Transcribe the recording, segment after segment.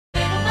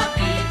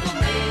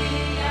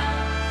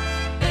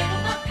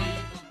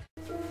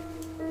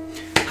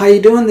How you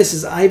doing? This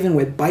is Ivan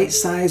with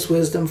Bite-Sized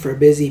Wisdom for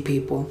Busy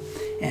People,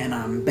 and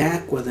I'm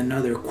back with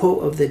another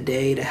quote of the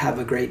day to have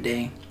a great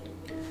day.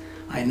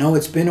 I know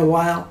it's been a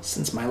while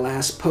since my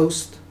last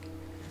post.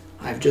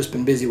 I've just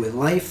been busy with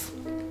life.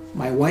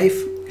 My wife,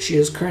 she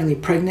is currently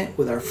pregnant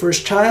with our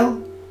first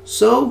child,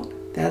 so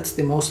that's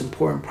the most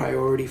important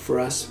priority for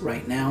us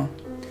right now.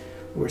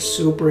 We're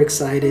super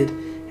excited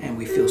and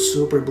we feel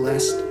super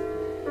blessed.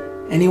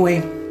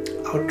 Anyway,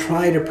 I'll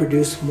try to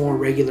produce more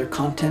regular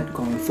content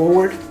going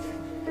forward.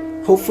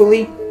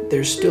 Hopefully,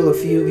 there's still a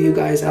few of you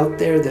guys out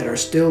there that are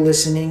still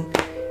listening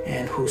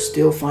and who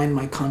still find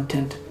my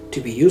content to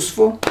be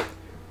useful.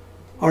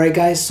 Alright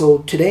guys, so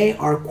today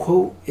our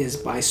quote is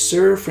by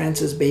Sir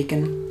Francis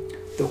Bacon.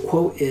 The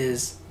quote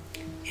is,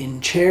 "In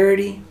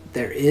charity,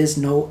 there is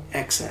no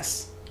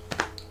excess."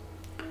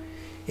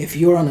 If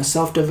you're on a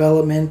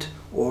self-development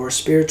or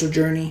spiritual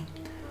journey,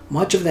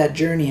 much of that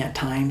journey at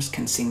times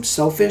can seem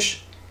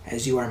selfish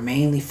as you are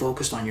mainly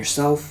focused on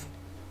yourself,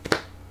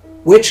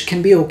 which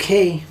can be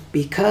okay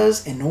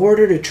because in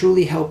order to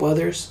truly help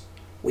others,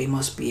 we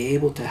must be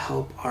able to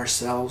help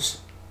ourselves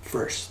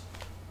first.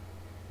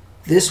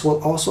 This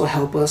will also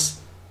help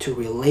us to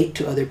relate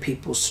to other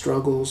people's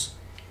struggles,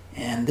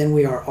 and then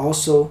we are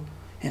also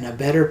in a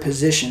better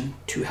position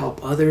to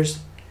help others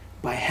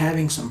by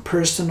having some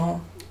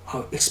personal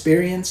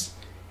experience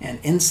and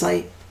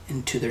insight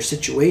into their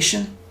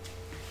situation.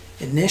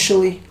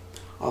 Initially,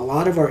 a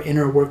lot of our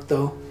inner work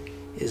though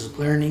is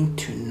learning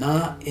to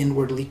not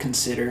inwardly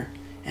consider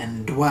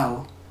and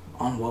dwell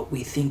on what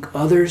we think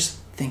others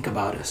think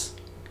about us,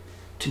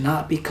 to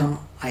not become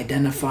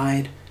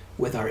identified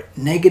with our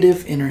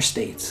negative inner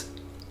states,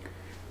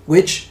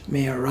 which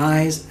may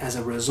arise as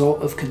a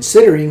result of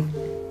considering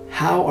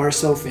how our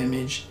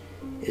self-image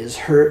is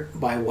hurt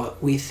by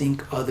what we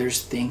think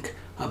others think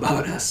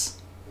about us.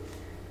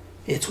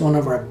 It's one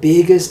of our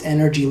biggest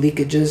energy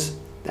leakages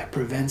that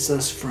prevents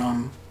us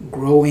from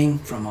growing,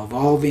 from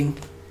evolving.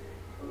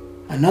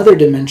 Another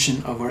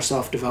dimension of our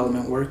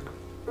self-development work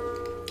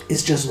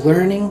is just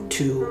learning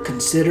to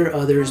consider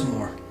others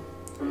more.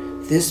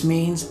 This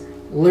means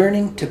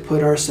learning to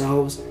put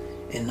ourselves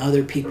in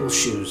other people's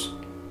shoes.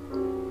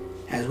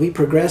 As we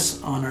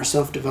progress on our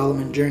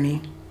self-development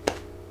journey,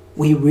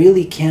 we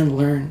really can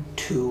learn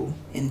to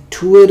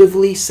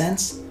intuitively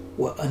sense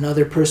what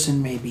another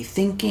person may be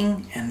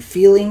thinking and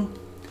feeling.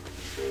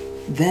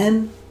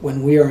 Then,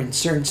 when we are in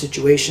certain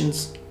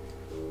situations,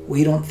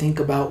 we don't think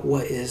about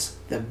what is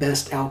the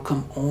best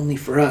outcome only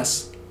for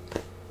us.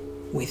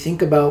 We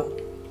think about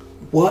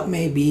what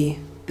may be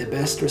the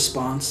best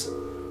response,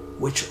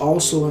 which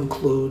also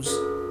includes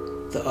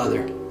the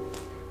other.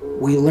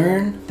 We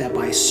learn that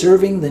by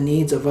serving the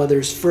needs of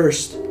others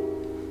first,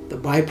 the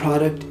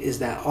byproduct is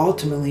that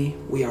ultimately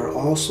we are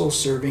also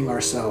serving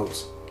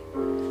ourselves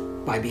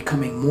by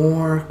becoming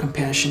more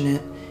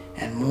compassionate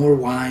and more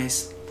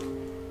wise.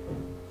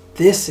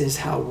 This is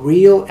how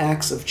real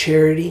acts of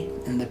charity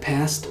in the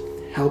past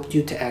helped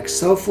you to act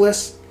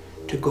selfless,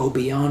 to go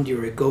beyond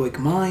your egoic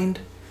mind,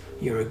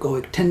 your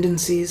egoic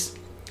tendencies,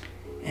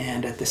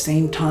 and at the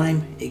same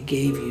time, it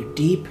gave you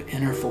deep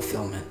inner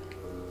fulfillment.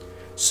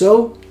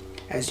 So,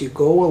 as you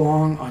go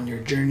along on your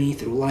journey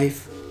through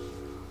life,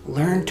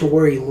 learn to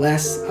worry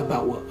less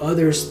about what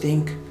others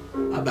think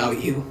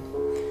about you.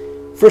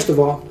 First of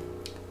all,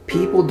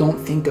 people don't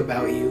think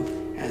about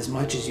you as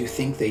much as you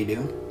think they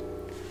do.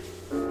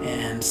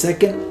 And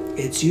second,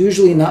 it's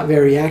usually not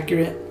very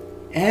accurate.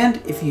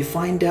 And if you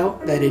find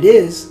out that it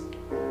is,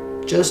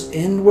 just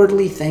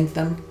inwardly thank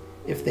them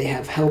if they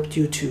have helped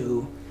you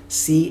to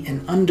see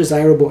an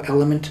undesirable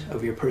element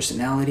of your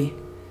personality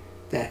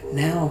that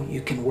now you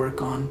can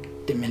work on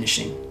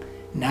diminishing.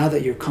 Now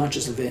that you're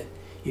conscious of it,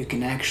 you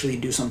can actually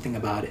do something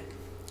about it.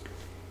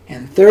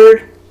 And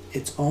third,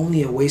 it's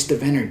only a waste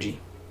of energy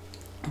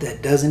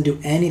that doesn't do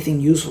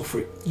anything useful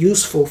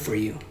for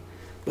you,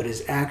 but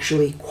is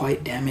actually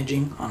quite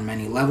damaging on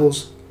many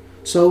levels.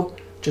 So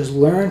just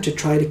learn to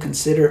try to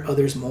consider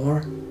others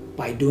more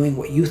by doing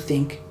what you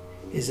think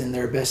is in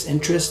their best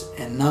interest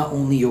and not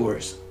only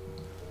yours.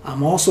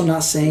 I'm also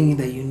not saying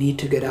that you need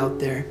to get out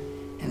there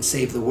and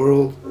save the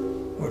world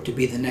or to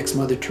be the next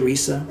Mother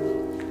Teresa.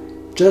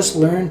 Just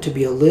learn to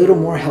be a little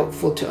more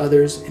helpful to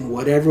others in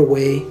whatever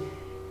way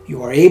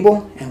you are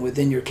able and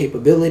within your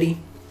capability.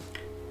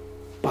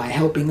 By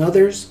helping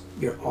others,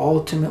 you're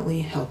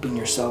ultimately helping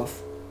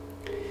yourself.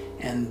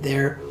 And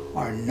there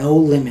are no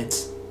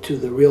limits to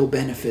the real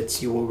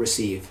benefits you will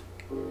receive,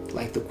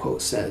 like the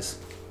quote says.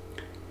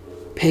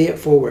 Pay it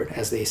forward,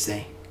 as they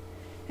say.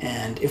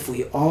 And if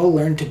we all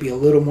learn to be a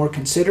little more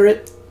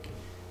considerate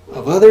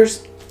of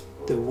others,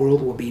 the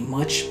world will be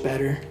much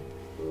better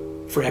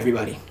for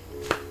everybody.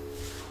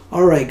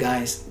 Alright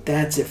guys,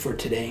 that's it for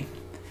today.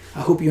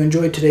 I hope you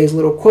enjoyed today's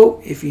little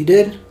quote. If you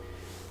did,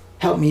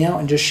 help me out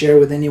and just share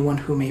with anyone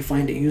who may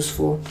find it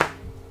useful.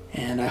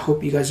 And I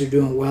hope you guys are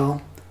doing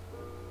well.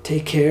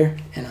 Take care,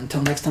 and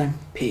until next time,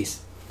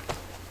 peace.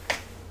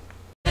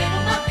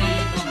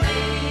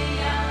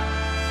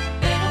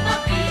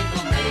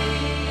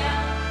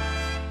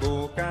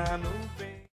 Boca no vento.